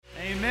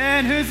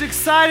Amen. Who's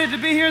excited to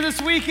be here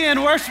this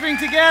weekend worshiping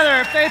together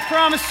at Faith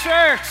Promise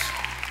Church?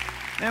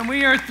 And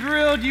we are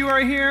thrilled you are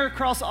here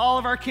across all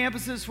of our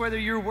campuses, whether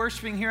you're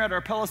worshiping here at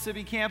our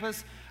Pellissippi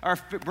campus, our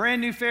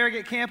brand new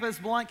Farragut campus,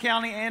 Blount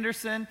County,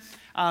 Anderson,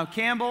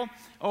 Campbell,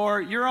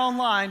 or you're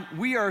online.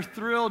 We are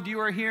thrilled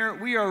you are here.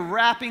 We are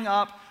wrapping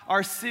up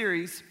our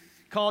series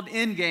called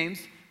End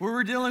Games, where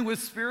we're dealing with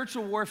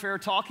spiritual warfare,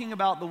 talking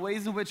about the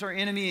ways in which our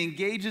enemy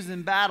engages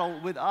in battle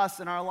with us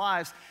in our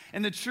lives.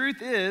 And the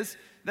truth is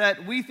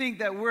that we think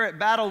that we're at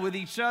battle with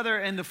each other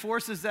and the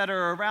forces that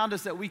are around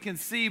us that we can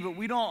see, but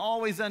we don't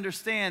always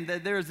understand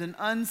that there's an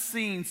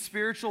unseen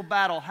spiritual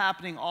battle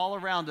happening all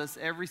around us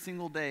every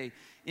single day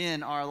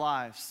in our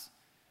lives.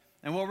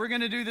 And what we're going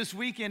to do this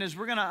weekend is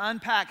we're going to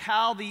unpack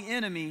how the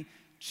enemy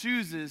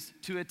chooses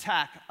to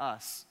attack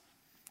us.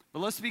 But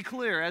let's be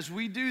clear, as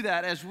we do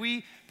that, as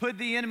we put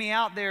the enemy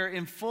out there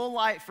in full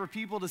light for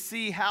people to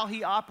see how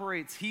he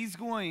operates, he's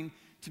going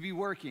to be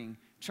working,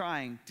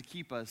 trying to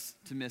keep us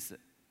to miss it.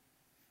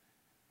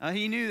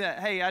 He knew that,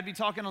 hey, I'd be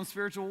talking on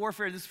spiritual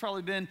warfare. This has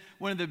probably been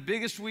one of the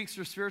biggest weeks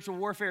for spiritual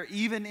warfare,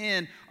 even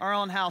in our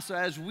own house. So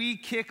as we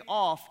kick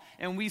off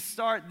and we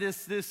start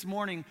this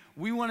morning,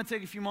 we want to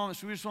take a few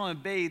moments. We just want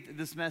to bathe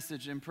this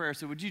message in prayer.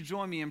 So would you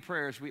join me in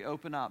prayer as we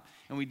open up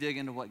and we dig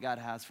into what God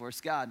has for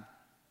us? God,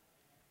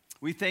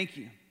 we thank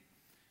you.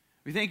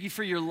 We thank you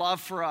for your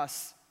love for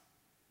us.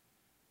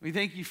 We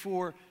thank you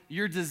for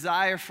your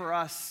desire for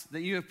us,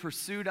 that you have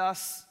pursued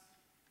us,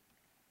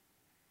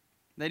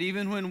 that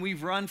even when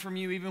we've run from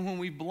you, even when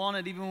we've blown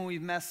it, even when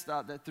we've messed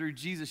up, that through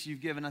Jesus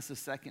you've given us a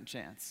second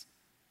chance.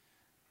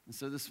 And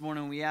so this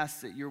morning we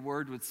ask that your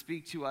word would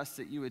speak to us,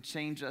 that you would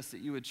change us,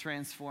 that you would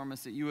transform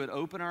us, that you would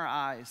open our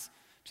eyes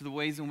to the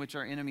ways in which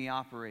our enemy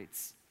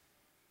operates,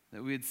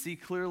 that we would see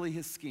clearly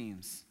his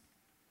schemes,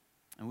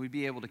 and we'd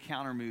be able to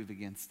counter-move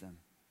against them.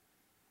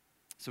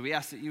 So we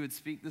ask that you would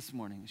speak this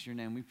morning. It's your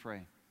name we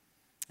pray.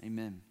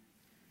 Amen.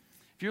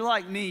 If you're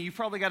like me, you've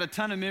probably got a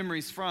ton of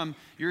memories from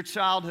your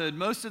childhood.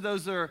 Most of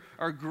those are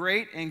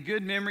great and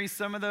good memories.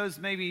 Some of those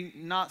maybe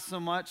not so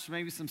much,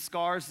 maybe some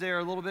scars there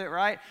a little bit,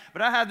 right?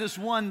 But I have this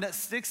one that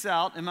sticks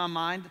out in my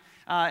mind,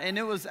 and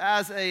it was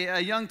as a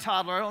young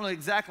toddler. I don't know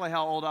exactly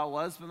how old I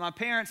was, but my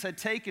parents had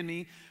taken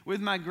me with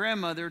my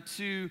grandmother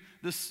to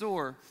the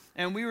store.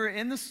 And we were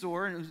in the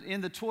store, and it was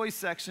in the toy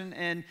section,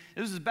 and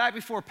this was back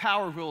before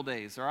Power Wheel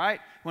days, all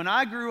right? When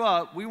I grew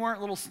up, we weren't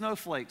little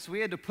snowflakes. We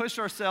had to push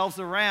ourselves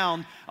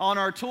around on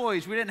our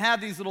toys. We didn't have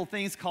these little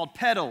things called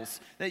pedals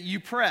that you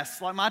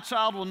press. Like, my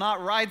child will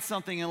not ride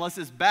something unless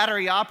it's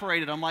battery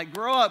operated. I'm like,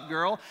 grow up,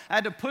 girl. I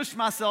had to push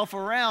myself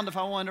around if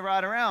I wanted to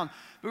ride around.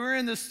 But we were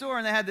in the store,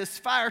 and they had this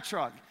fire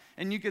truck.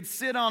 And you could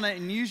sit on it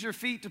and use your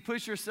feet to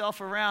push yourself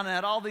around. And it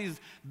had all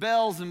these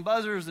bells and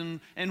buzzers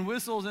and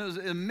whistles. And it was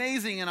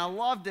amazing, and I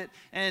loved it.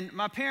 And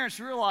my parents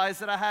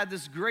realized that I had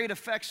this great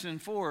affection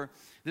for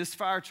this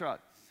fire truck.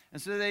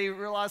 And so they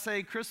realized,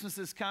 hey, Christmas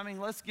is coming.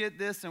 Let's get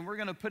this, and we're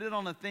going to put it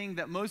on a thing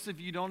that most of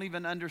you don't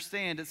even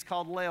understand. It's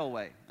called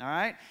layaway, all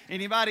right?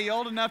 Anybody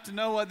old enough to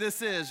know what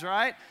this is,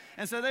 right?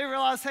 And so they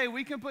realized, hey,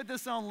 we can put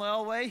this on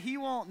layaway. He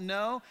won't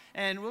know,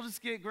 and we'll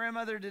just get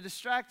grandmother to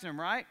distract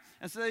him, right?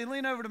 And so they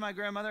lean over to my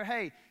grandmother,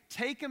 hey,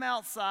 take him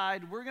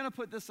outside. We're going to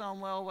put this on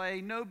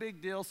layaway. No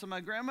big deal. So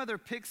my grandmother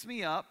picks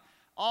me up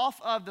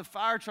off of the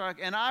fire truck,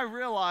 and I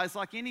realize,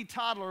 like any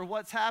toddler,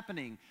 what's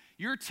happening.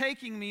 You're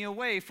taking me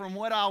away from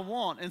what I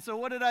want. And so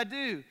what did I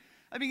do?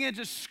 I began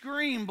to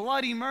scream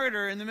bloody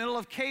murder in the middle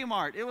of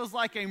Kmart. It was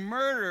like a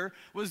murder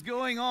was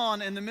going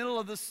on in the middle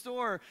of the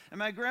store. And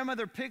my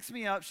grandmother picks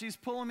me up. She's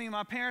pulling me,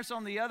 my parents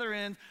on the other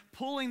end,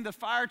 pulling the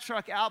fire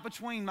truck out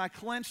between my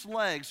clenched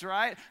legs,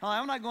 right?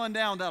 I'm not going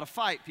down without a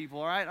fight,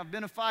 people, all right? I've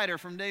been a fighter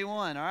from day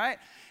one, all right?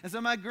 And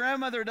so my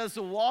grandmother does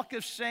the walk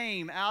of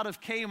shame out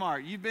of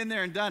Kmart. You've been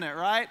there and done it,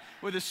 right?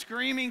 With a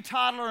screaming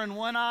toddler in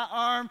one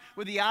arm,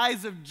 with the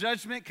eyes of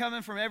judgment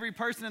coming from every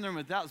person in the room.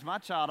 If that was my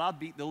child, I'd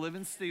beat the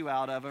living stew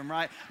out of him,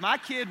 right? My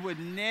kid would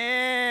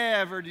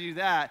never do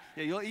that.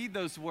 Yeah, you'll eat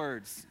those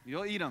words.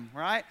 You'll eat them,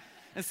 right?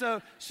 And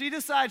so she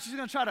decides she's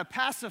going to try to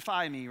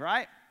pacify me,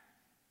 right?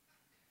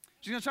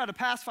 She's going to try to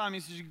pacify me,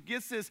 so she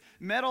gets this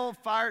metal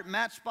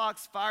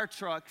matchbox fire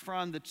truck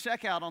from the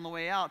checkout on the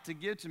way out to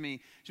give to me.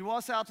 She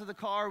walks out to the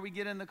car, we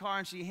get in the car,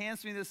 and she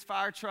hands me this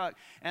fire truck.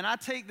 And I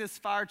take this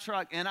fire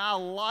truck, and I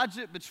lodge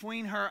it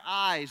between her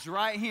eyes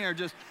right here,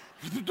 just,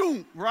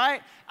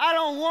 right? I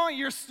don't want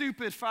your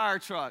stupid fire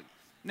truck.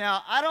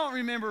 Now, I don't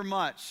remember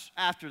much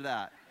after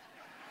that.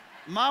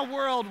 My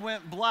world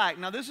went black.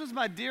 Now, this was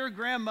my dear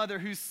grandmother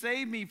who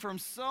saved me from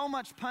so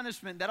much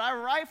punishment that I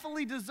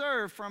rightfully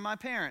deserved from my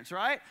parents,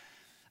 right?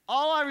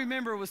 All I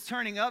remember was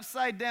turning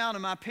upside down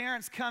and my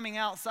parents coming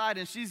outside,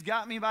 and she's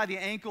got me by the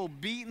ankle,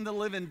 beating the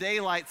living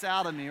daylights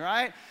out of me,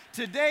 right?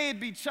 Today it'd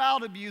be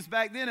child abuse.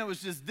 Back then it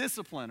was just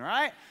discipline,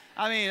 right?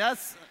 I mean,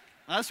 that's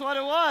what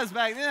it was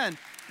back then.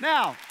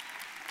 Now,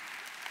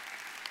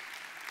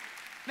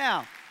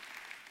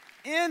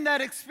 in that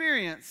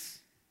experience,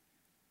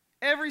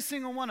 every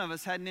single one of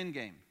us had an end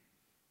game.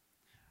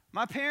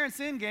 My parents'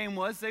 end game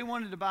was they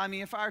wanted to buy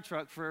me a fire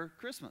truck for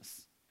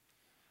Christmas.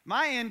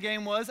 My end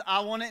game was, I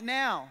want it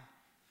now.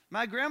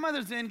 My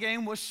grandmother's end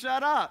game was,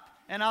 shut up,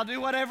 and I'll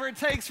do whatever it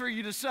takes for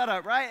you to shut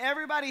up, right?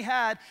 Everybody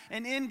had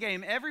an end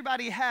game.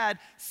 Everybody had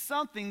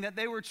something that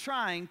they were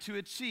trying to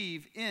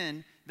achieve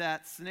in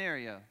that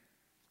scenario.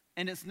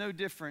 And it's no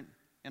different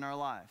in our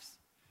lives.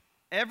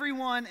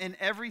 Everyone and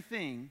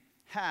everything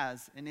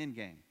has an end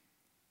game.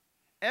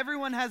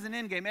 Everyone has an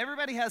end game.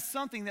 Everybody has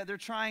something that they're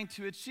trying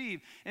to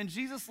achieve. And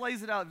Jesus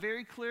lays it out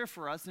very clear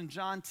for us in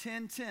John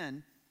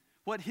 10:10,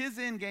 what his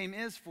end game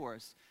is for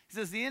us. He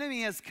says, the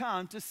enemy has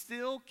come to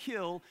steal,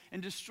 kill,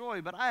 and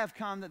destroy, but I have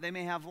come that they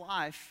may have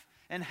life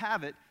and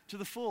have it to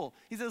the full.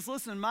 He says,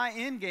 listen, my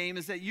end game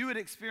is that you would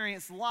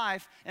experience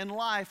life and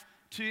life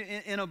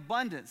in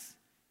abundance.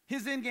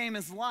 His end game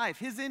is life.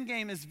 His end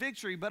game is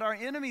victory, but our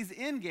enemy's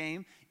end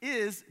game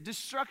is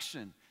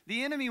destruction.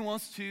 The enemy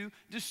wants to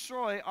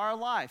destroy our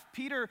life.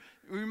 Peter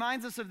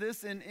reminds us of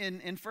this in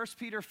 1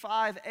 Peter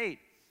 5:8. He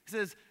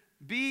says,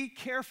 be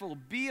careful,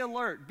 be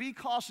alert, be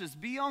cautious,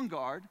 be on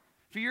guard,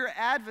 for your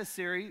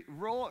adversary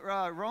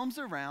roams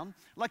around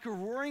like a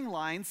roaring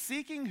lion,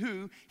 seeking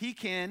who he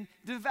can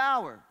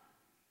devour.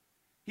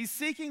 He's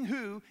seeking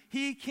who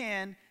he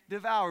can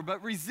devour.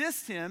 But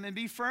resist him and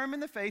be firm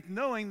in the faith,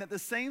 knowing that the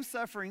same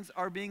sufferings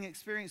are being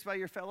experienced by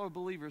your fellow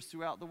believers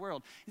throughout the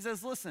world. He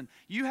says, listen,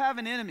 you have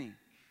an enemy.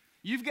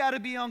 You've got to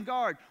be on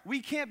guard.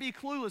 We can't be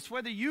clueless.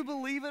 Whether you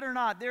believe it or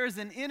not, there is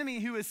an enemy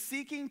who is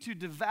seeking to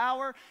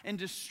devour and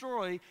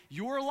destroy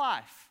your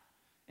life.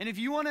 And if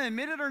you want to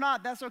admit it or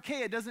not, that's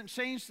okay. It doesn't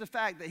change the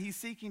fact that he's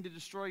seeking to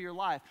destroy your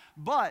life.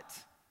 But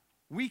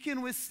we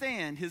can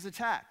withstand his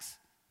attacks.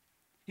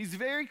 He's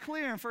very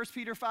clear in 1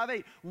 Peter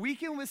 5:8. We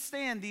can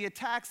withstand the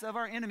attacks of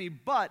our enemy,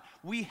 but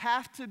we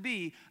have to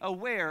be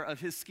aware of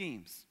his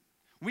schemes.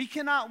 We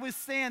cannot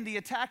withstand the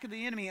attack of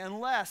the enemy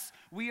unless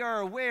we are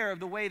aware of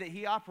the way that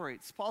he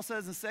operates. Paul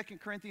says in 2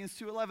 Corinthians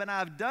 2:11, I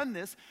have done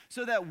this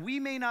so that we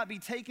may not be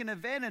taken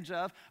advantage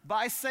of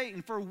by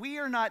Satan, for we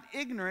are not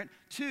ignorant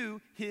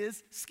to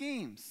his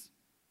schemes.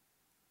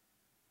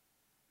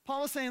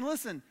 Paul is saying,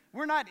 listen,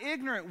 we're not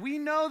ignorant. We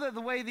know that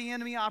the way the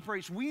enemy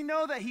operates. We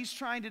know that he's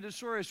trying to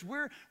destroy us.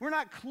 We're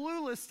not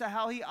clueless to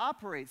how he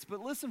operates.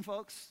 But listen,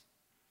 folks,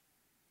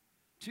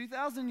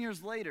 2,000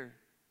 years later,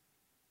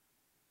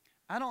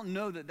 I don't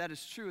know that that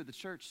is true of the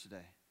church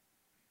today.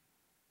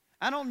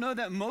 I don't know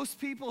that most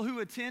people who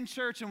attend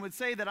church and would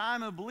say that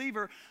I'm a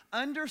believer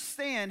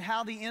understand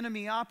how the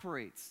enemy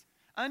operates,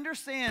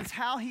 understands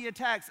how he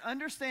attacks,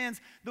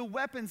 understands the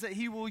weapons that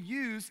he will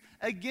use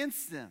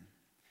against them.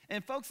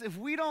 And folks, if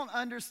we don't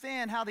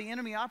understand how the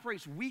enemy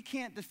operates, we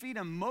can't defeat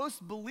him.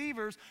 Most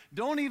believers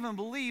don't even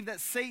believe that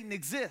Satan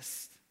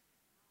exists.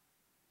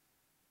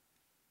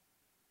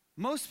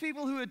 Most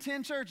people who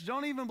attend church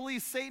don't even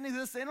believe Satan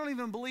exists. They don't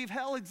even believe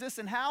hell exists.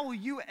 And how will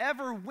you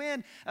ever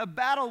win a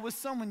battle with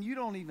someone you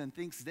don't even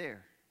think's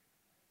there?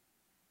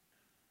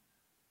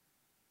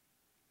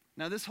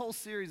 Now, this whole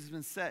series has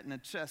been set in a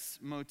chess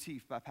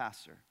motif by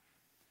Pastor.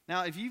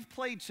 Now, if you've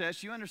played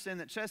chess, you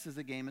understand that chess is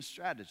a game of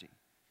strategy.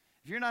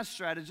 If you're not a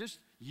strategist,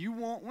 you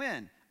won't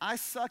win. I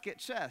suck at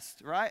chess,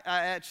 right?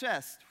 At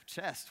chess.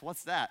 Chess,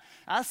 what's that?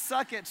 I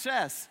suck at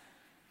chess.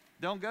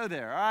 Don't go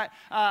there, all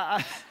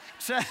right?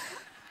 Chess.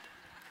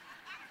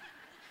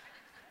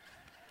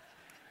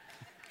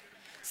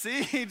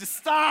 See, just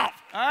stop,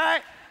 all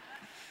right?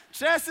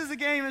 Chess is a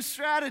game of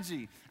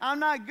strategy. I'm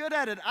not good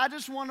at it. I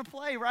just want to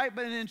play, right?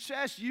 But in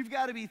chess, you've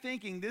got to be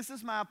thinking, this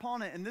is my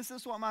opponent, and this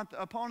is what my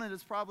opponent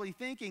is probably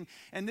thinking,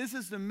 and this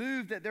is the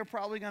move that they're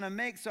probably going to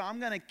make, so I'm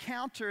going to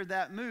counter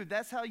that move.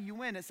 That's how you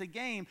win. It's a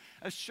game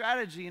of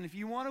strategy, and if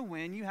you want to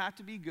win, you have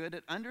to be good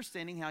at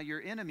understanding how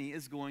your enemy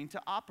is going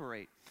to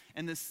operate.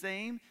 And the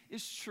same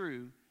is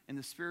true in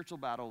the spiritual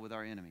battle with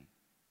our enemy.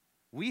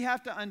 We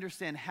have to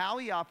understand how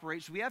he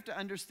operates. We have to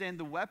understand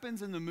the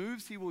weapons and the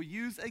moves he will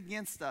use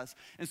against us.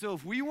 And so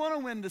if we want to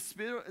win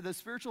the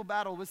spiritual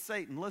battle with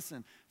Satan,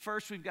 listen,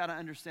 first we've got to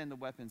understand the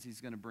weapons he's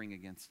going to bring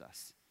against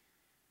us.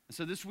 And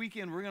so this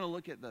weekend we're going to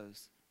look at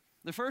those.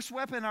 The first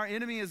weapon our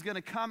enemy is going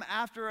to come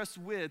after us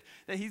with,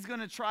 that he's going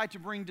to try to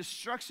bring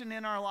destruction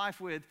in our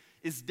life with,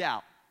 is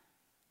doubt.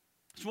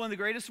 It's one of the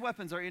greatest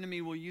weapons our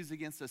enemy will use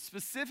against us,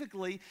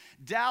 specifically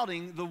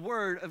doubting the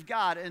word of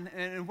God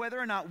and whether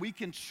or not we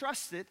can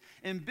trust it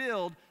and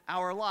build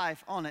our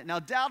life on it. Now,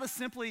 doubt is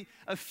simply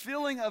a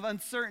feeling of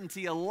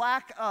uncertainty, a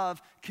lack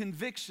of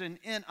conviction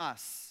in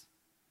us.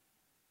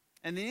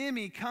 And the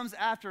enemy comes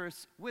after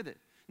us with it.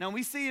 Now,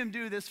 we see him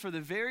do this for the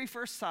very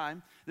first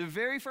time, the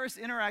very first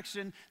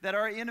interaction that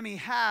our enemy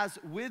has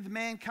with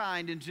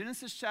mankind in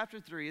Genesis chapter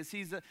 3, as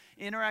he's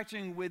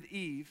interacting with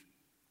Eve.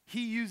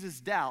 He uses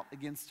doubt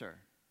against her.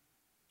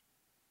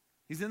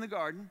 He's in the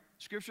garden.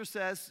 Scripture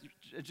says,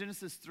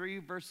 Genesis 3,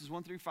 verses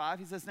 1 through 5,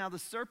 he says, now the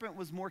serpent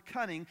was more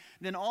cunning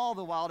than all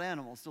the wild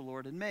animals the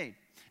Lord had made.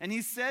 And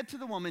he said to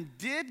the woman,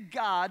 did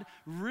God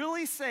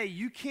really say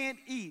you can't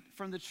eat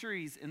from the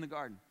trees in the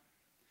garden?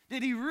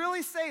 Did he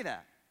really say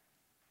that?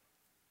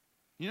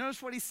 You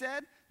notice what he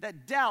said?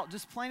 That doubt,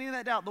 just planting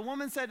that doubt. The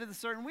woman said to the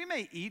serpent, we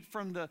may eat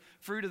from the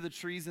fruit of the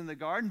trees in the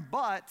garden,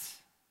 but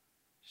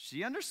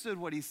she understood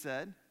what he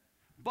said.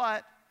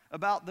 But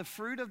about the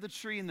fruit of the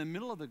tree in the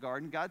middle of the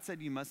garden, God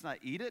said, you must not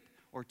eat it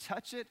or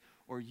touch it,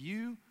 or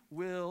you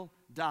will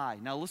die.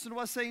 Now listen to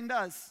what Satan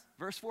does.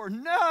 Verse 4,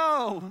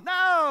 no,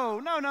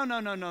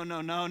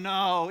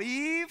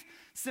 Eve,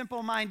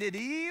 simple-minded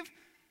Eve,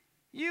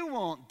 you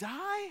won't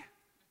die.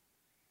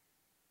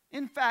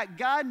 In fact,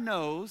 God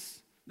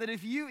knows that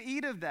if you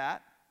eat of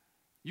that,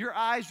 your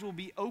eyes will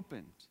be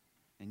opened,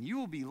 and you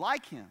will be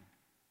like him,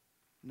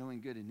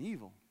 knowing good and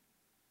evil.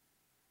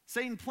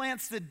 Satan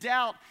plants the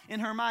doubt in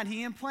her mind.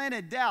 He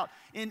implanted doubt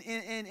in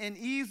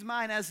Eve's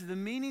mind as to the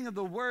meaning of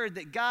the word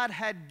that God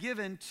had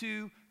given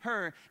to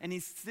her. And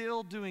he's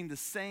still doing the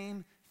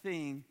same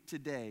thing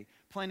today,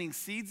 planting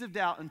seeds of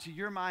doubt into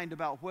your mind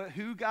about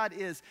who God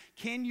is.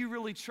 Can you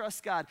really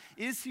trust God?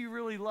 Is he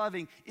really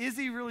loving? Is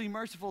he really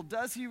merciful?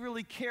 Does he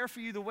really care for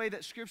you the way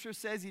that Scripture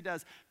says he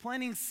does?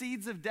 Planting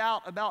seeds of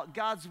doubt about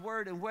God's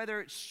word and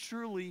whether it's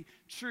truly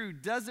true.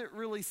 Does it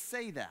really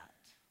say that?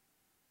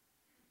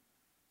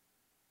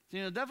 You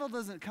know, the devil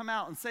doesn't come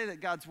out and say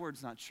that God's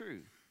word's not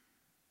true.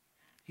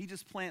 He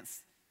just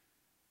plants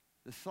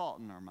the thought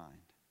in our mind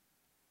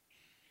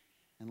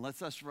and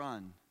lets us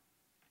run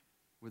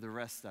with the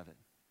rest of it.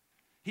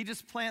 He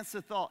just plants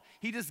the thought.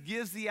 He just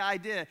gives the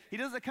idea. He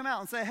doesn't come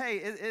out and say, hey,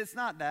 it's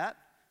not that.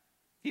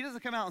 He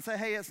doesn't come out and say,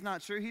 hey, it's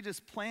not true. He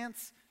just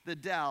plants the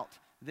doubt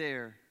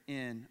there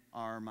in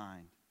our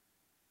mind.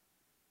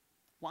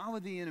 Why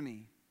would the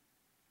enemy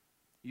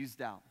use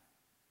doubt?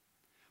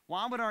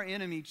 Why would our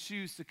enemy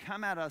choose to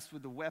come at us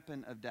with the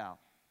weapon of doubt?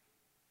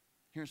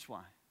 Here's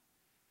why.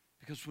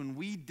 Because when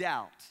we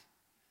doubt,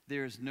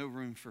 there is no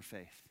room for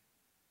faith.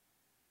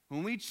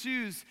 When we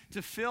choose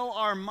to fill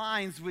our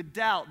minds with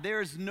doubt,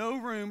 there is no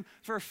room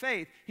for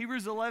faith.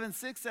 Hebrews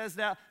 11:6 says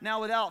that, now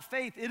without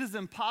faith, it is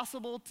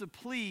impossible to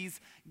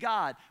please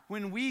God.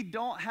 When we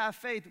don't have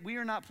faith, we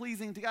are not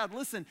pleasing to God.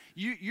 Listen,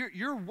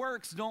 your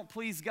works don't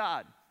please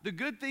God. The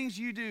good things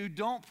you do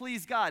don't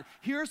please God.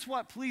 Here's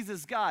what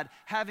pleases God,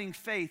 having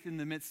faith in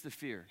the midst of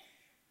fear.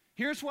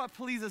 Here's what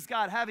pleases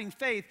God, having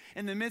faith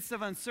in the midst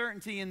of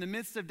uncertainty, in the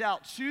midst of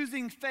doubt,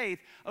 choosing faith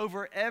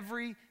over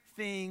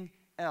everything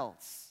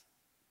else.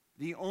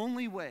 The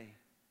only way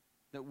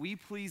that we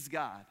please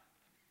God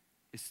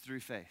is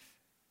through faith.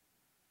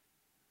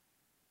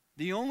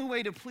 The only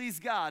way to please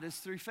God is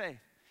through faith.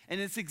 And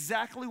it's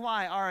exactly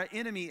why our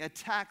enemy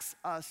attacks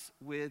us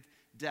with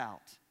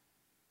doubt.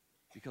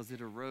 Because it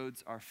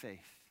erodes our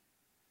faith.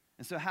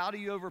 And so how do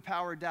you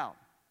overpower doubt?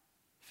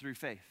 Through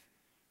faith.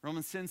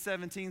 Romans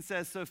 10:17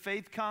 says, so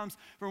faith comes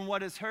from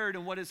what is heard,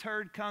 and what is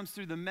heard comes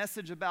through the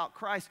message about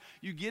Christ.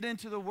 You get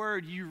into the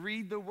Word, you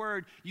read the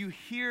Word, you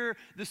hear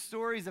the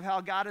stories of how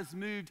God has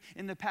moved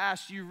in the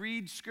past. You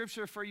read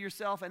Scripture for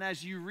yourself, and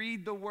as you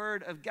read the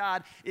Word of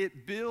God,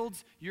 it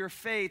builds your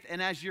faith.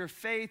 And as your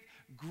faith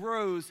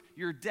grows,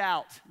 your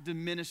doubt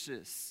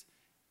diminishes.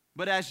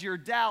 But as your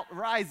doubt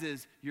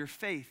rises, your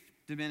faith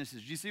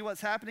diminishes. You see what's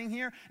happening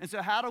here? And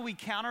so how do we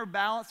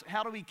counterbalance,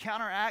 how do we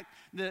counteract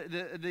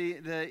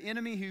the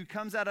enemy who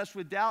comes at us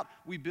with doubt?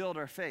 We build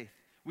our faith.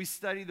 We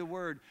study the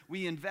Word.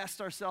 We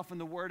invest ourselves in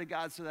the Word of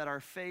God so that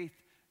our faith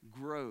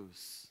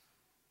grows.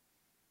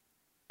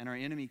 And our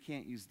enemy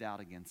can't use doubt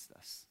against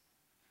us.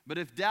 But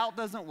if doubt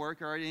doesn't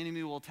work, our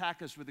enemy will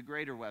attack us with a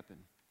greater weapon.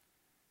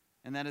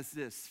 And that is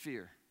this,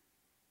 fear.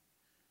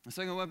 The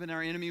second weapon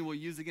our enemy will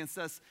use against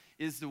us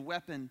is the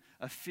weapon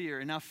of fear.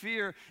 And now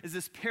fear is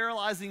this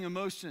paralyzing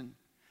emotion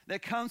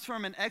that comes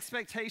from an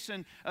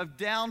expectation of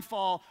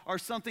downfall or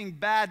something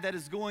bad that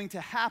is going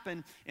to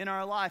happen in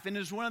our life. And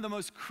it is one of the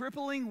most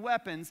crippling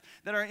weapons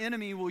that our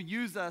enemy will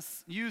use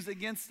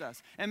against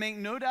us. And make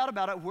no doubt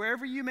about it,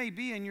 wherever you may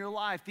be in your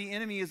life, the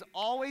enemy is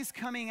always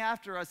coming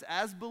after us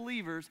as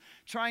believers,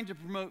 trying to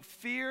promote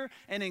fear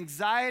and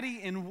anxiety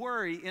and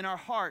worry in our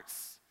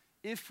hearts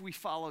if we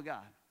follow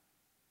God.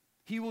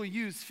 He will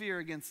use fear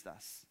against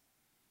us.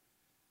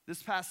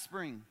 This past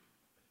spring,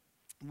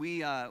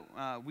 we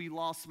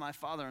lost my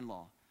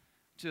father-in-law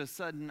to a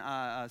sudden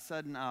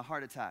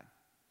heart attack.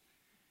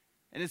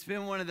 And it's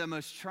been one of the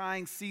most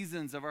trying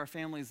seasons of our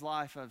family's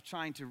life of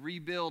trying to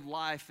rebuild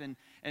life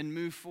and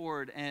move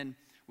forward. And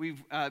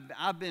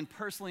I've been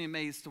personally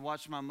amazed to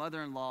watch my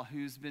mother-in-law,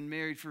 who's been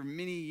married for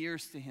many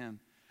years to him,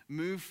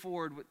 move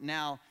forward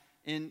now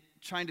in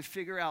trying to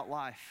figure out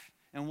life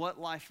and what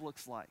life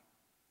looks like.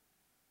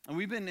 And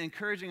we've been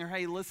encouraging her,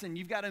 hey, listen,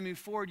 you've got to move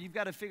forward. You've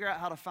got to figure out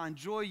how to find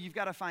joy. You've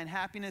got to find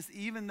happiness,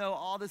 even though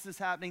all this is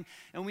happening.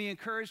 And we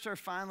encouraged her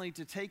finally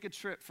to take a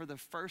trip for the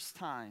first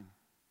time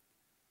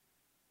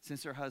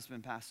since her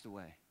husband passed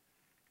away.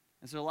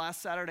 And so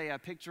last Saturday, I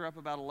picked her up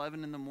about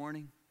 11 in the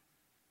morning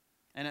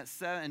and at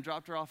 7, and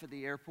dropped her off at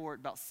the airport.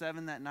 About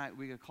 7 that night,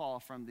 we got a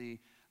call from the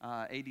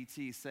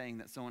ADT saying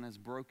that someone has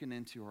broken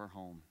into her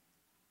home.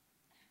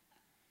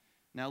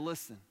 Now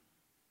listen,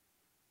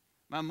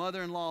 my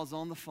mother-in-law is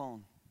on the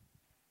phone.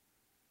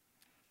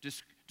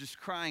 Just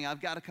crying,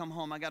 I've got to come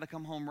home. I got to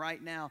come home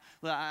right now.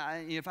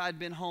 If I'd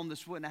been home,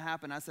 this wouldn't have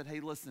happened. I said, hey,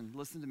 listen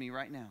to me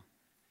right now.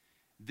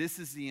 This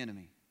is the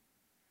enemy.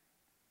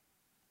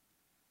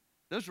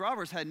 Those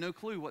robbers had no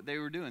clue what they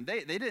were doing.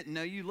 They didn't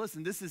know you.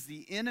 Listen, this is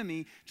the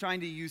enemy trying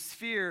to use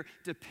fear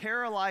to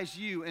paralyze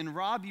you and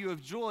rob you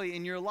of joy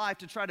in your life,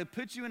 to try to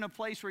put you in a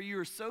place where you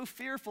are so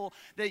fearful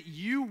that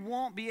you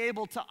won't be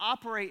able to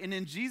operate. And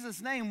in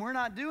Jesus' name, we're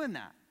not doing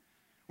that.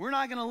 We're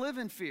not going to live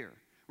in fear.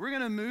 We're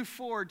going to move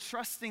forward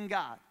trusting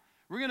God.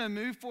 We're going to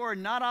move forward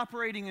not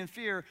operating in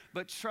fear,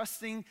 but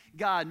trusting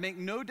God. Make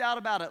no doubt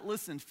about it.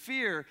 Listen,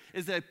 fear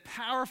is a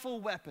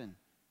powerful weapon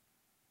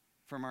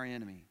from our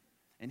enemy.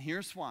 And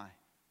here's why.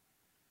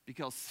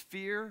 Because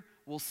fear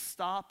will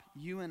stop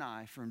you and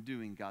I from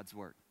doing God's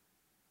work.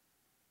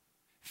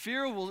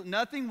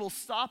 Nothing will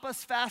stop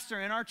us faster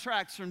in our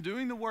tracks from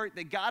doing the work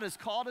that God has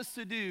called us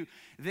to do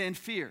than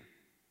fear.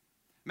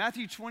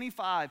 Matthew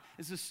 25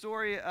 is the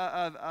story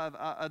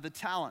of the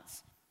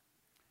talents.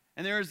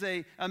 And there is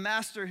a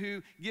master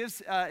who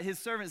gives his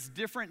servants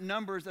different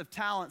numbers of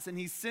talents, and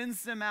he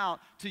sends them out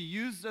to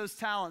use those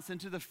talents. And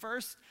to the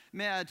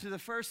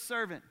first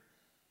servant,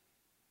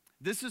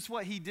 this is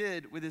what he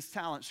did with his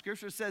talent.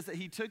 Scripture says that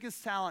he took his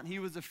talent, he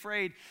was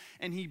afraid,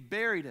 and he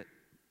buried it.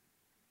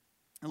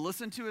 And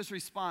listen to his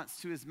response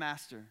to his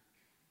master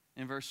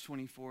in verse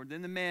 24.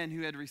 Then the man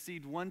who had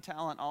received 1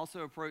 talent also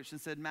approached and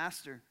said,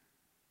 Master,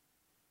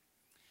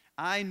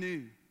 I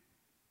knew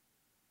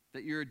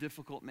that you're a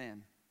difficult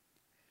man,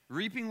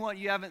 reaping what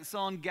you haven't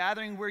sown,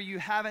 gathering where you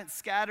haven't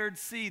scattered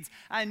seeds.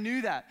 I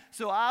knew that.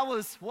 So I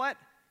was what?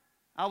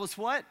 I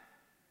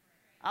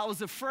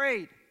was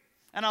afraid.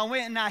 And I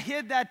went and I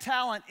hid that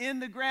talent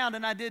in the ground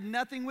and I did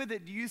nothing with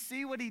it. Do you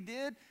see what he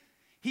did?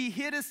 He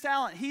hid his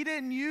talent. He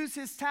didn't use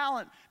his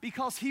talent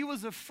because he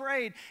was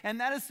afraid. And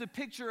that is the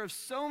picture of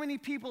so many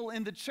people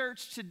in the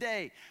church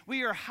today.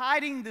 We are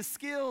hiding the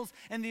skills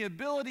and the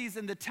abilities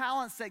and the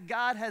talents that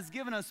God has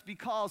given us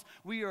because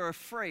we are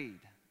afraid.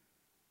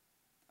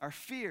 Our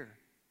fear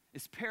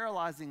is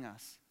paralyzing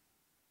us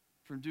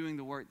from doing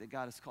the work that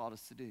God has called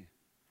us to do.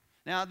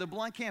 Now, at the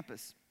Blount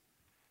campus,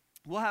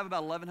 we'll have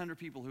about 1,100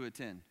 people who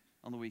attend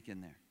on the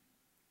weekend there.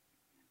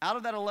 Out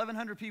of that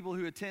 1,100 people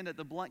who attend at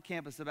the Blount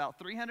campus, about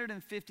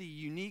 350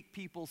 unique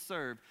people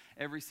serve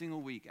every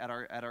single week at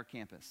our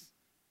campus.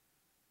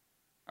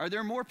 Are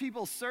there more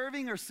people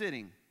serving or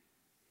sitting?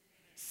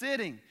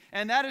 Sitting.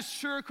 And that is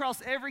true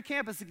across every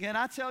campus. Again,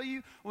 I tell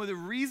you, well, the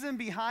reason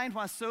behind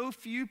why so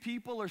few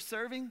people are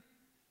serving,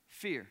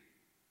 fear.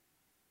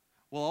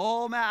 Well,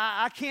 oh man,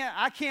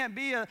 I can't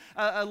be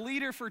a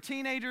leader for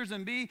teenagers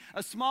and be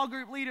a small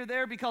group leader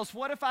there because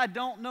what if I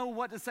don't know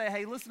what to say?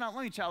 Hey, listen, let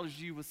me challenge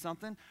you with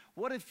something.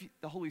 What if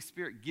the Holy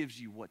Spirit gives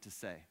you what to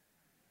say?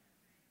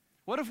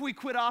 What if we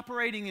quit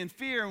operating in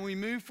fear and we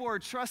move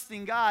forward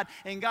trusting God,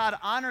 and God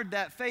honored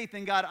that faith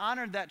and God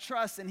honored that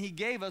trust and he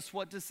gave us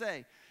what to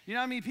say? You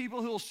know how many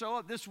people who will show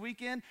up this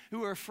weekend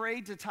who are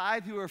afraid to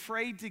tithe, who are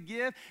afraid to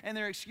give, and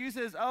their excuse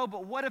is, oh,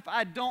 but what if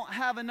I don't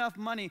have enough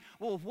money?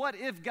 Well, what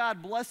if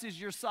God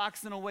blesses your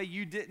socks in a way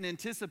you didn't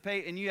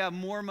anticipate and you have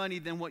more money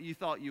than what you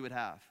thought you would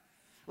have?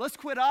 Let's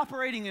quit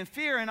operating in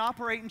fear and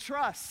operate in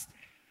trust.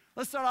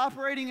 Let's start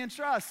operating in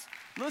trust.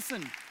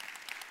 Listen,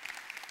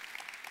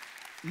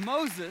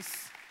 Moses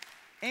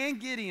and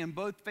Gideon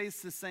both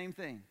faced the same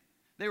thing.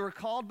 They were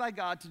called by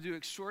God to do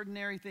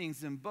extraordinary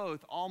things, and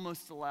both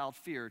almost allowed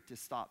fear to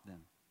stop them.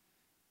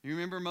 You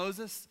remember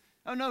Moses?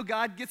 Oh no,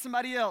 God, get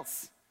somebody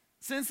else.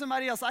 Send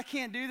somebody else. I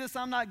can't do this.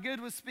 I'm not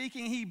good with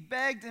speaking. He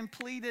begged and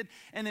pleaded,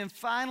 and then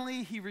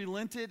finally he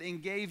relented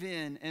and gave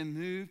in and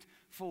moved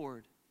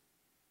forward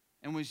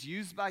and was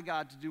used by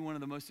God to do one of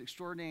the most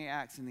extraordinary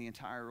acts in the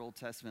entire Old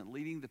Testament,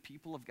 leading the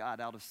people of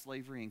God out of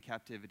slavery and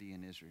captivity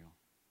in Israel.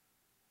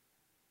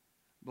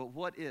 But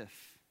what if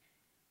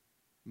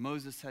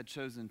Moses had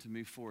chosen to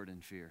move forward in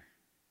fear?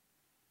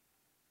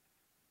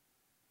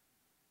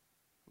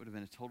 Would have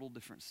been a total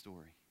different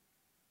story.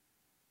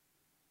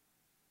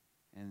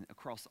 And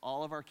across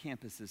all of our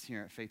campuses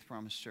here at Faith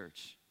Promise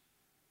Church,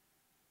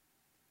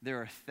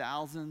 there are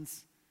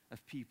thousands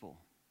of people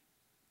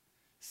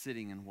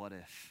sitting in what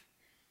if,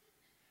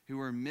 who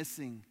are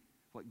missing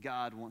what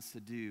God wants to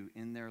do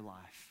in their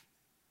life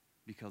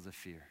because of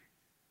fear.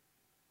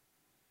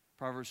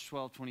 Proverbs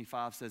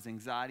 12:25 says,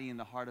 anxiety in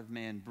the heart of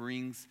man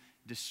brings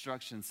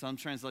destruction. Some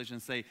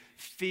translations say,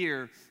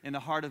 fear in the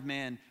heart of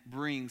man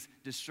brings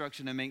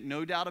destruction. And make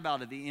no doubt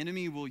about it, the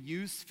enemy will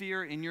use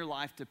fear in your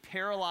life to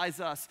paralyze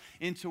us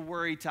into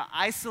worry, to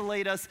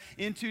isolate us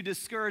into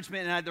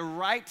discouragement. And at the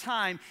right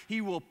time,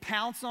 he will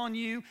pounce on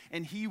you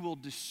and he will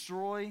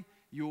destroy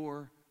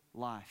your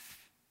life.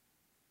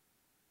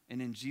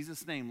 And in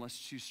Jesus' name, let's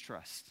choose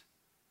trust.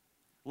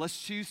 Let's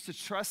choose to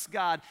trust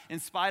God in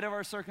spite of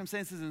our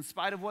circumstances, in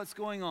spite of what's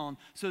going on,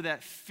 so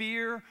that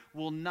fear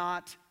will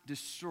not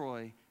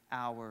destroy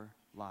our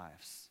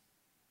lives.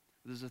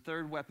 There's a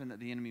third weapon that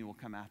the enemy will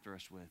come after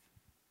us with,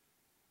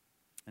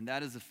 and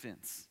that is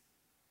offense.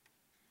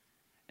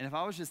 And if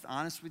I was just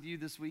honest with you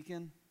this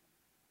weekend,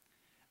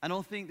 I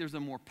don't think there's a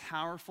more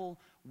powerful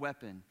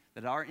weapon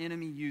that our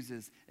enemy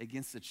uses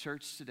against the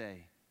church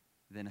today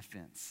than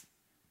offense.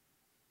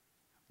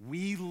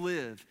 We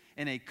live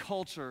in a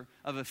culture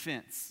of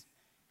offense.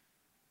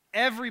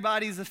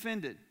 Everybody's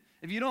offended.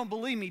 If you don't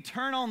believe me,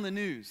 turn on the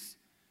news.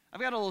 I've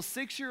got a little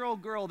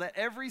 6-year-old girl that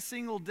every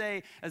single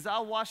day as I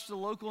watch the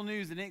local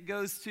news and it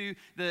goes to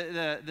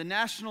the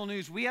national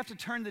news, we have to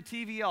turn the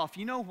TV off.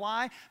 You know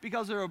why?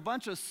 Because there are a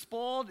bunch of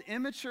spoiled,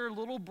 immature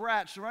little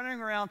brats running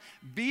around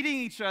beating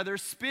each other,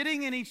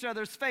 spitting in each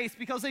other's face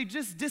because they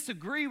just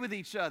disagree with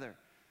each other.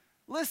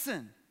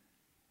 Listen,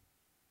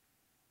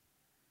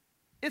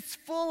 it's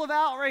full of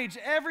outrage.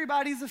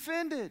 Everybody's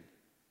offended.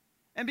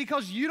 And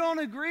because you don't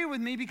agree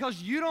with me,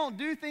 because you don't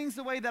do things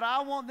the way that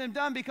I want them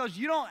done, because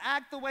you don't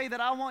act the way that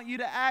I want you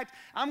to act,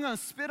 I'm going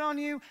to spit on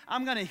you,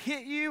 I'm going to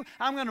hit you,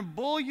 I'm going to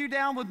bull you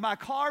down with my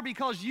car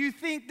because you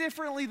think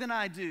differently than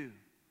I do.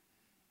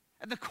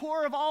 At the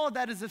core of all of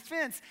that is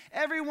offense.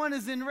 Everyone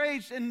is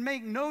enraged, and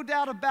make no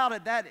doubt about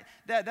it,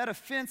 that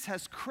offense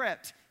has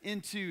crept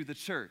into the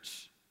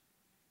church.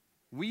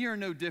 We are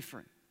no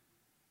different.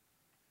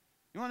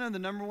 You want to know the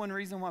number one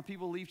reason why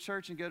people leave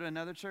church and go to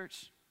another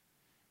church?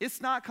 It's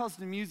not because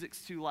the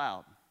music's too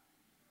loud.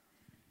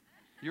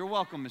 You're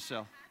welcome,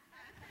 Michelle.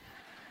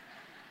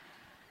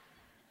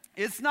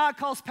 It's not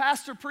because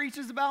pastor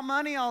preaches about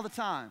money all the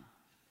time.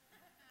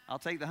 I'll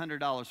take the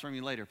 $100 from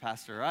you later,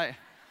 pastor, right?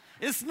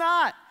 It's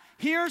not.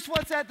 Here's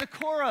what's at the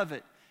core of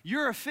it.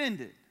 You're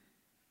offended.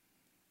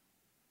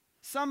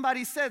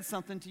 Somebody said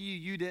something to you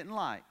you didn't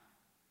like.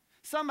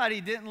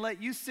 Somebody didn't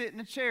let you sit in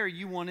a chair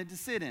you wanted to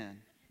sit in.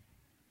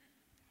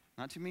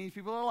 Not too many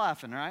people are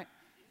laughing, right?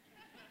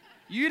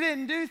 You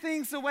didn't do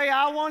things the way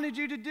I wanted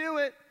you to do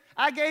it.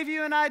 I gave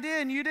you an idea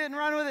and you didn't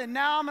run with it.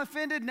 Now I'm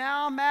offended,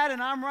 now I'm mad,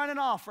 and I'm running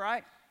off,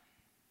 right?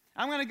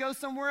 I'm going to go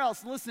somewhere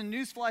else. Listen,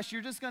 newsflash,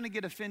 you're just going to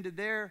get offended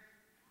there.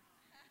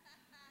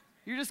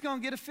 You're just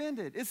going to get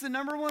offended. It's the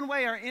number one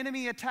way our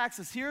enemy attacks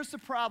us. Here's the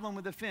problem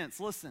with offense.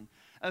 Listen,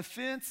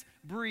 offense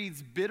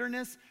breeds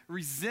bitterness,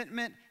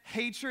 resentment,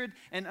 hatred,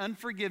 and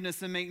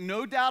unforgiveness. And make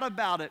no doubt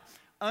about it,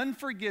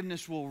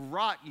 unforgiveness will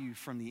rot you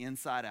from the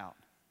inside out.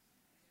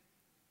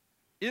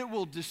 It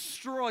will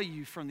destroy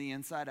you from the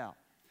inside out.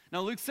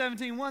 Now, Luke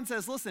 17:1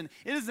 says, listen,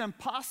 it is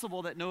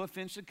impossible that no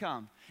offense should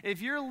come.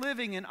 If you're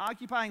living in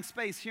occupying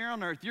space here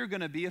on earth, you're going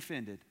to be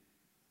offended.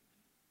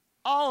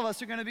 All of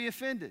us are going to be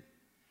offended.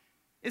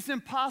 It's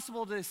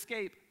impossible to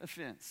escape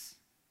offense.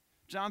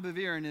 John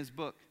Bevere, in his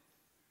book,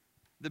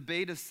 The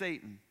Bait of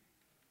Satan,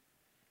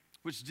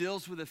 which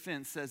deals with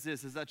offense, says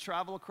this: as I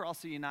travel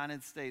across the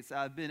United States,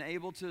 I've been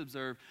able to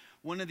observe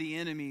one of the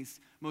enemy's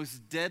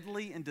most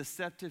deadly and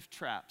deceptive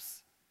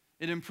traps.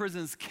 It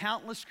imprisons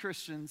countless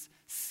Christians,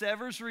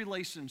 severs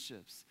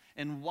relationships,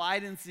 and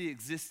widens the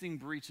existing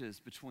breaches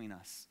between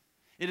us.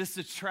 It is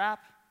the trap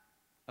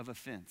of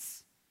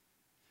offense.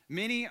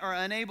 Many are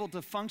unable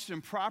to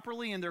function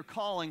properly in their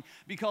calling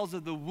because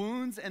of the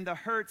wounds and the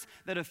hurts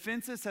that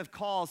offenses have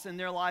caused in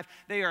their life.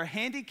 They are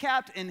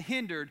handicapped and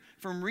hindered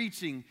from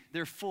reaching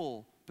their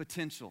full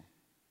potential.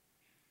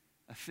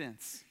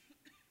 Offense.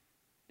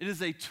 It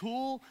is a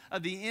tool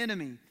of the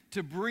enemy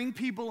to bring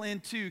people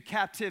into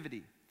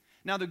captivity.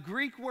 Now, the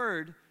Greek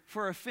word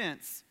for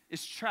offense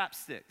is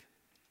trapstick.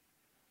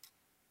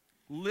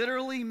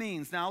 Literally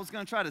means, now I was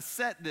going to try to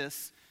set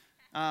this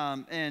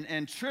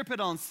and trip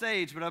it on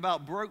stage, but I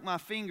about broke my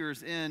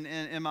fingers in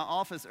my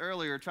office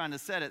earlier trying to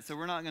set it, so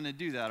we're not going to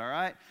do that, all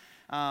right?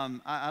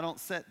 I don't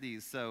set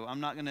these, so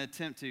I'm not going to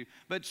attempt to.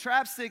 But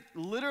trapstick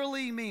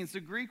literally means, the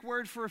Greek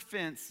word for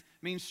offense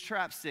means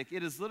trapstick.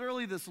 It is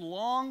literally this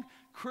long,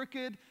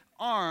 crooked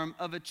arm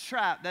of a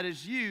trap that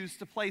is used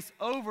to place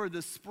over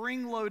the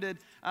spring-loaded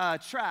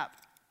trap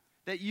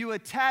that you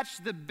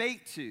attach the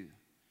bait to.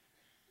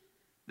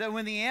 That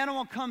when the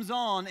animal comes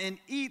on and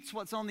eats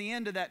what's on the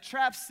end of that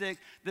trap stick,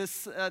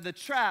 the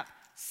trap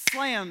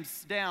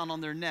slams down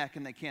on their neck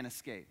and they can't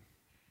escape.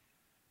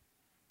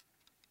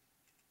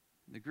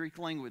 The Greek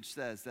language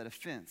says that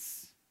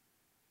offense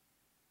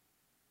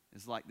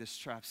is like this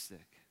trap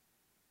stick.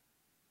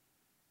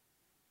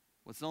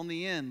 What's on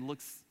the end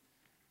looks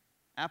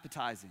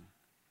appetizing.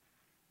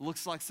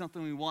 Looks like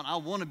something we want. I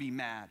want to be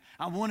mad.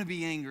 I want to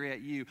be angry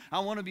at you. I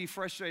want to be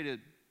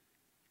frustrated.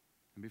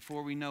 And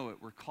before we know it,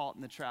 we're caught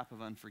in the trap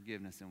of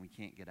unforgiveness and we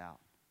can't get out.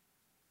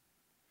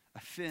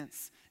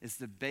 Offense is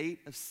the bait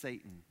of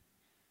Satan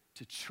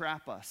to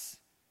trap us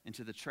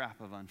into the trap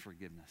of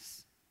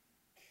unforgiveness.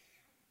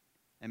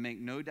 And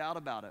make no doubt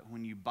about it,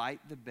 when you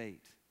bite the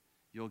bait,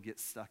 you'll get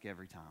stuck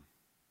every time.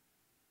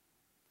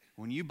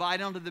 When you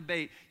bite onto the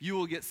bait, you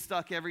will get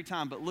stuck every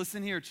time. But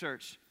listen here,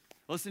 church.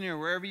 Listen here,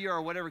 wherever you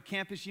are, whatever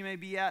campus you may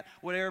be at,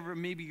 whatever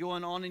may be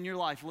going on in your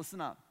life,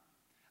 listen up.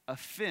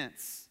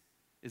 Offense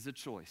is a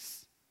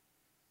choice.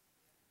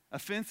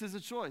 Offense is a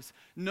choice.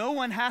 No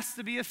one has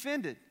to be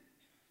offended.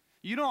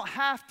 You don't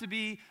have to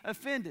be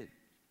offended.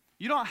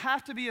 You don't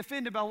have to be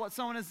offended by what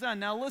someone has done.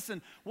 Now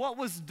listen, what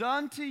was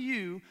done to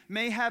you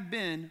may have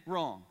been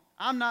wrong.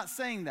 I'm not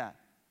saying that,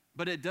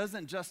 but it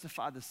doesn't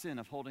justify the sin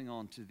of holding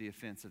on to the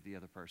offense of the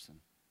other person.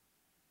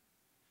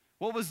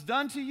 What was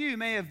done to you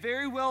may have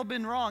very well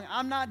been wrong.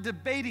 I'm not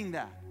debating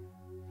that.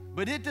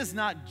 But it does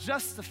not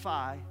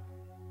justify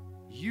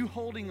you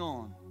holding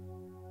on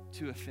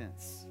to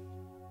offense.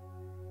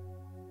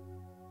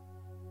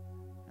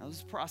 I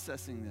was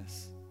processing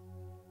this.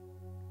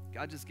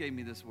 God just gave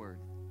me this word.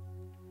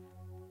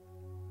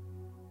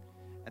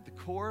 At the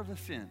core of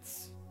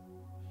offense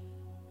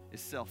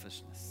is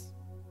selfishness.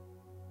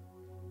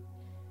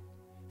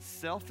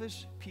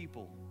 Selfish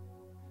people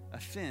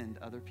offend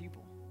other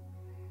people.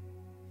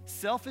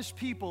 Selfish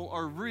people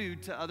are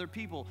rude to other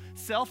people.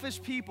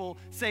 Selfish people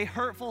say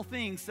hurtful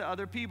things to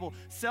other people.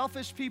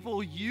 Selfish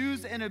people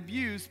use and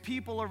abuse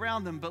people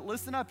around them. But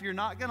listen up, you're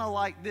not going to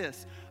like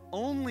this.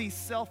 Only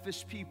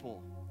selfish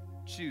people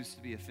choose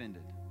to be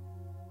offended.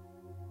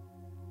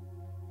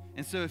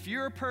 And so if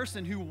you're a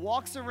person who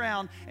walks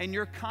around and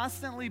you're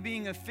constantly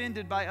being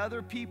offended by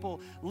other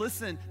people,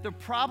 listen, the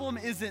problem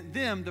isn't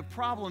them, the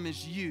problem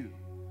is you.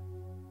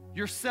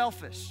 You're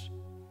selfish.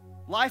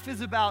 Life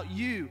is about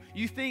you.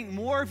 You think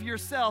more of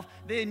yourself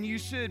than you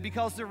should,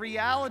 because the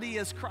reality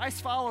is,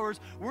 Christ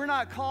followers, we're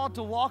not called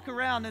to walk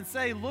around and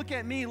say, look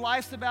at me,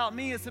 life's about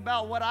me, it's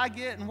about what I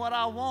get and what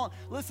I want.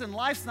 Listen,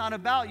 life's not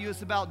about you,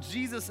 it's about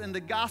Jesus and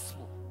the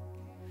gospel.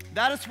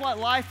 That is what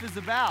life is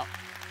about.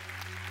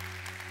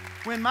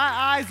 When my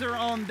eyes are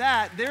on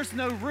that, there's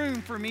no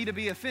room for me to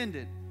be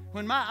offended.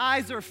 When my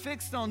eyes are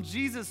fixed on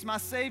Jesus, my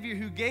Savior,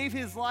 who gave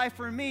his life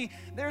for me,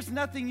 there's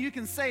nothing you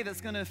can say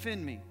that's going to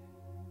offend me.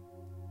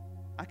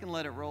 I can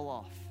let it roll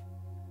off.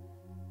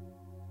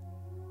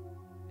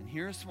 And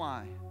here's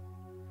why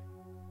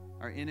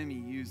our enemy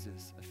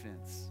uses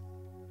offense.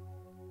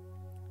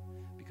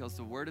 Because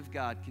the Word of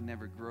God can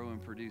never grow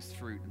and produce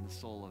fruit in the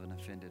soul of an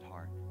offended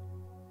heart.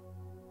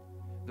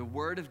 The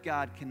Word of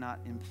God cannot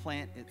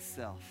implant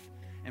itself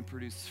and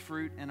produce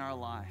fruit in our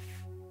life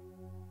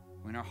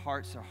when our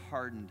hearts are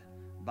hardened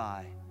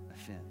by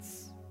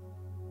offense.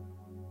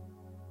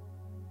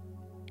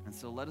 And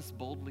so let us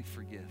boldly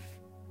forgive.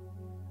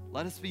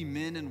 Let us be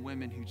men and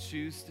women who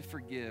choose to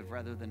forgive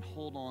rather than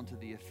hold on to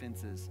the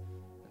offenses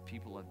that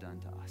people have done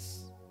to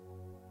us.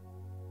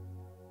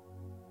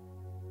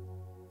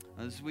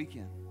 Now, this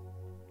weekend,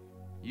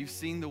 you've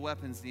seen the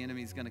weapons the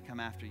enemy is going to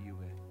come after you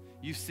with.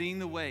 You've seen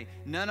the way.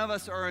 None of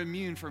us are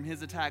immune from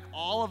his attack.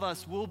 All of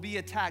us will be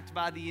attacked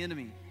by the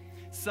enemy.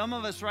 Some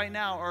of us right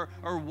now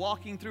are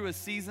walking through a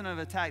season of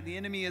attack. The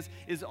enemy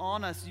is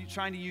on us,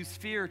 trying to use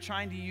fear,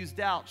 trying to use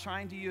doubt,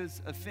 trying to use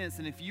offense.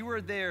 And if you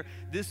are there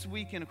this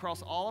weekend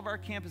across all of our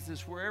campuses,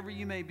 wherever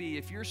you may be,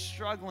 if you're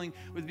struggling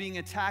with being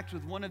attacked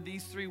with one of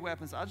these three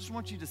weapons, I just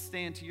want you to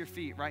stand to your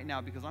feet right now,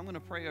 because I'm going to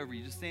pray over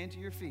you. Just stand to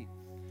your feet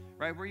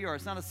right where you are.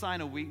 It's not a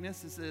sign of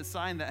weakness. It's a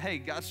sign that, hey,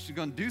 God's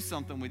going to do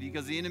something with you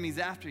because the enemy's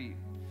after you.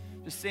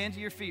 Just stand to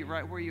your feet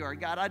right where you are.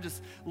 God, I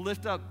just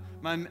lift up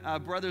my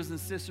brothers and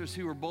sisters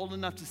who are bold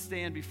enough to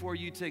stand before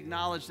you to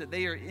acknowledge that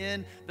they are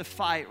in the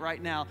fight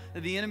right now,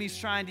 that the enemy's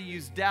trying to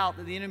use doubt,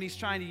 that the enemy's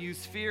trying to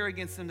use fear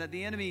against them, that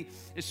the enemy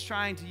is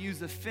trying to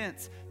use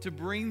offense to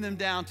bring them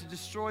down, to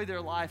destroy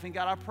their life. And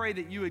God, I pray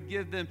that you would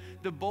give them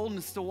the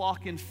boldness to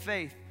walk in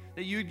faith,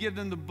 that you would give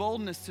them the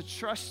boldness to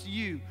trust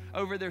you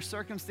over their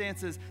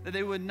circumstances, that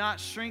they would not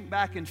shrink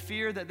back in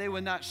fear, that they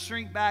would not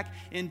shrink back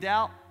in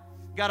doubt.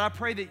 God, I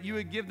pray that you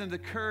would give them the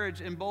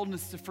courage and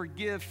boldness to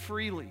forgive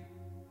freely,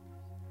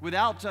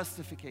 without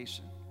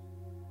justification,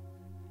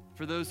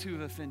 for those who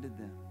have offended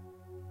them.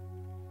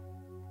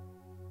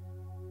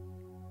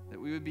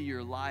 That we would be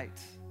your light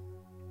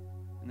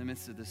in the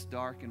midst of this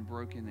dark and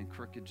broken and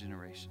crooked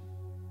generation.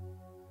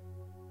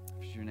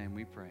 In your name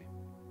we pray.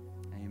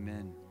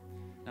 Amen.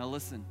 Now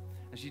listen,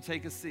 as you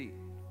take a seat,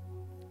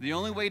 the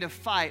only way to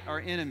fight our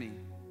enemy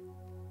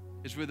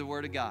is with the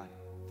Word of God.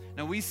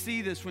 Now we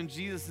see this when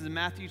Jesus is in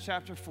Matthew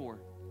chapter 4.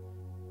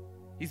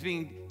 He's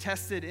being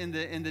tested in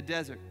the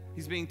desert.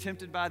 He's being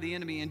tempted by the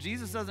enemy. And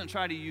Jesus doesn't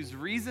try to use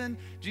reason.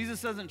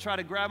 Jesus doesn't try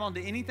to grab onto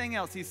anything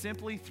else. He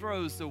simply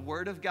throws the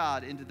Word of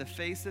God into the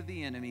face of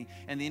the enemy,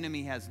 and the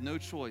enemy has no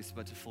choice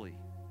but to flee.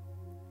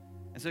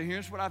 And so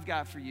here's what I've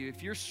got for you.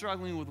 If you're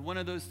struggling with one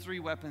of those three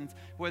weapons,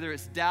 whether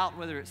it's doubt,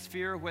 whether it's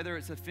fear, whether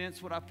it's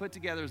offense, what I've put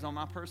together is on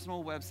my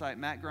personal website,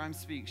 Matt Grimes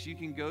Speaks. You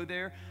can go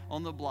there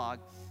on the blog.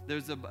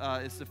 It's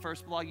the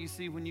first blog you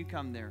see when you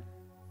come there.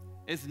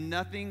 It's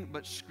nothing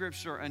but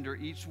scripture under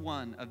each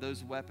one of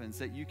those weapons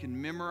that you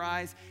can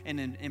memorize and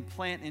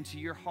implant into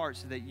your heart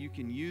so that you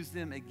can use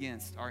them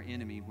against our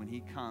enemy when he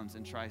comes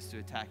and tries to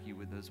attack you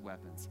with those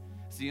weapons.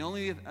 It's the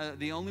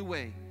only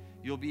way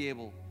you'll be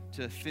able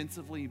to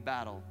offensively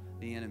battle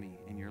the enemy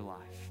in your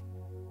life.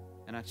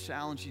 And I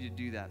challenge you to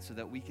do that so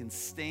that we can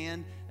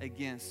stand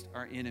against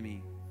our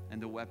enemy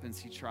and the weapons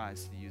he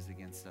tries to use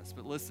against us.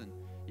 But listen,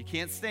 you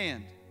can't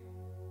stand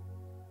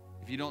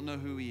if you don't know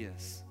who he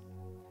is.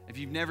 If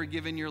you've never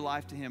given your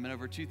life to him, and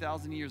over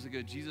 2,000 years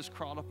ago, Jesus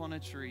crawled up on a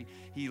tree.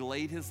 He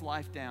laid his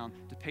life down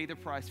to pay the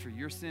price for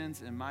your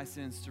sins and my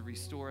sins to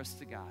restore us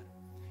to God.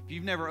 If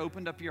you've never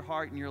opened up your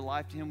heart and your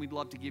life to him, we'd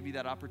love to give you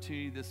that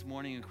opportunity this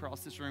morning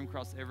across this room,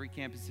 across every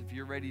campus. If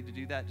you're ready to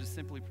do that, just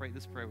simply pray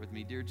this prayer with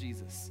me. Dear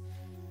Jesus,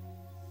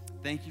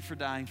 thank you for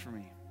dying for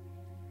me,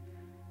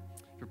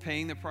 for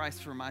paying the price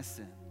for my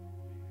sin,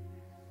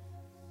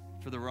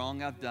 for the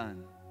wrong I've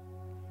done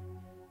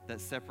that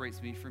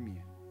separates me from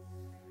you.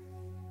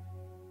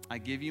 I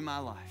give you my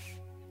life.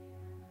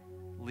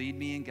 Lead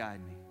me and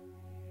guide me.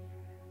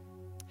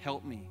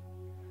 Help me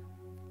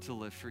to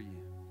live for you.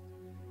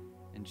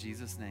 In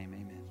Jesus' name,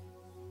 amen.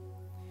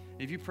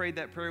 If you prayed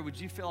that prayer, would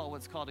you fill out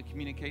what's called a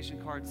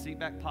communication card, seat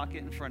back pocket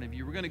in front of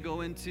you? We're going to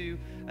go into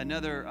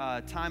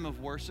another time of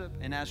worship,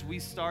 and as we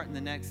start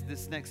in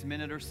this next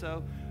minute or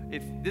so,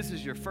 if this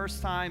is your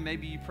first time,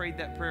 maybe you prayed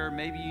that prayer,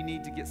 maybe you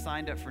need to get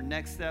signed up for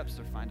Next Steps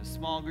or find a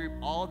small group,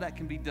 all of that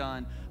can be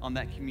done on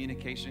that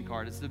communication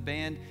card. As the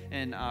band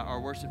and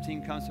our worship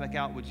team comes back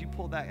out, would you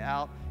pull that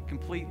out,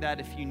 complete that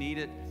if you need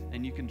it,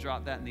 and you can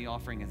drop that in the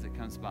offering as it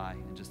comes by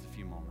in just a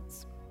few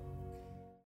moments.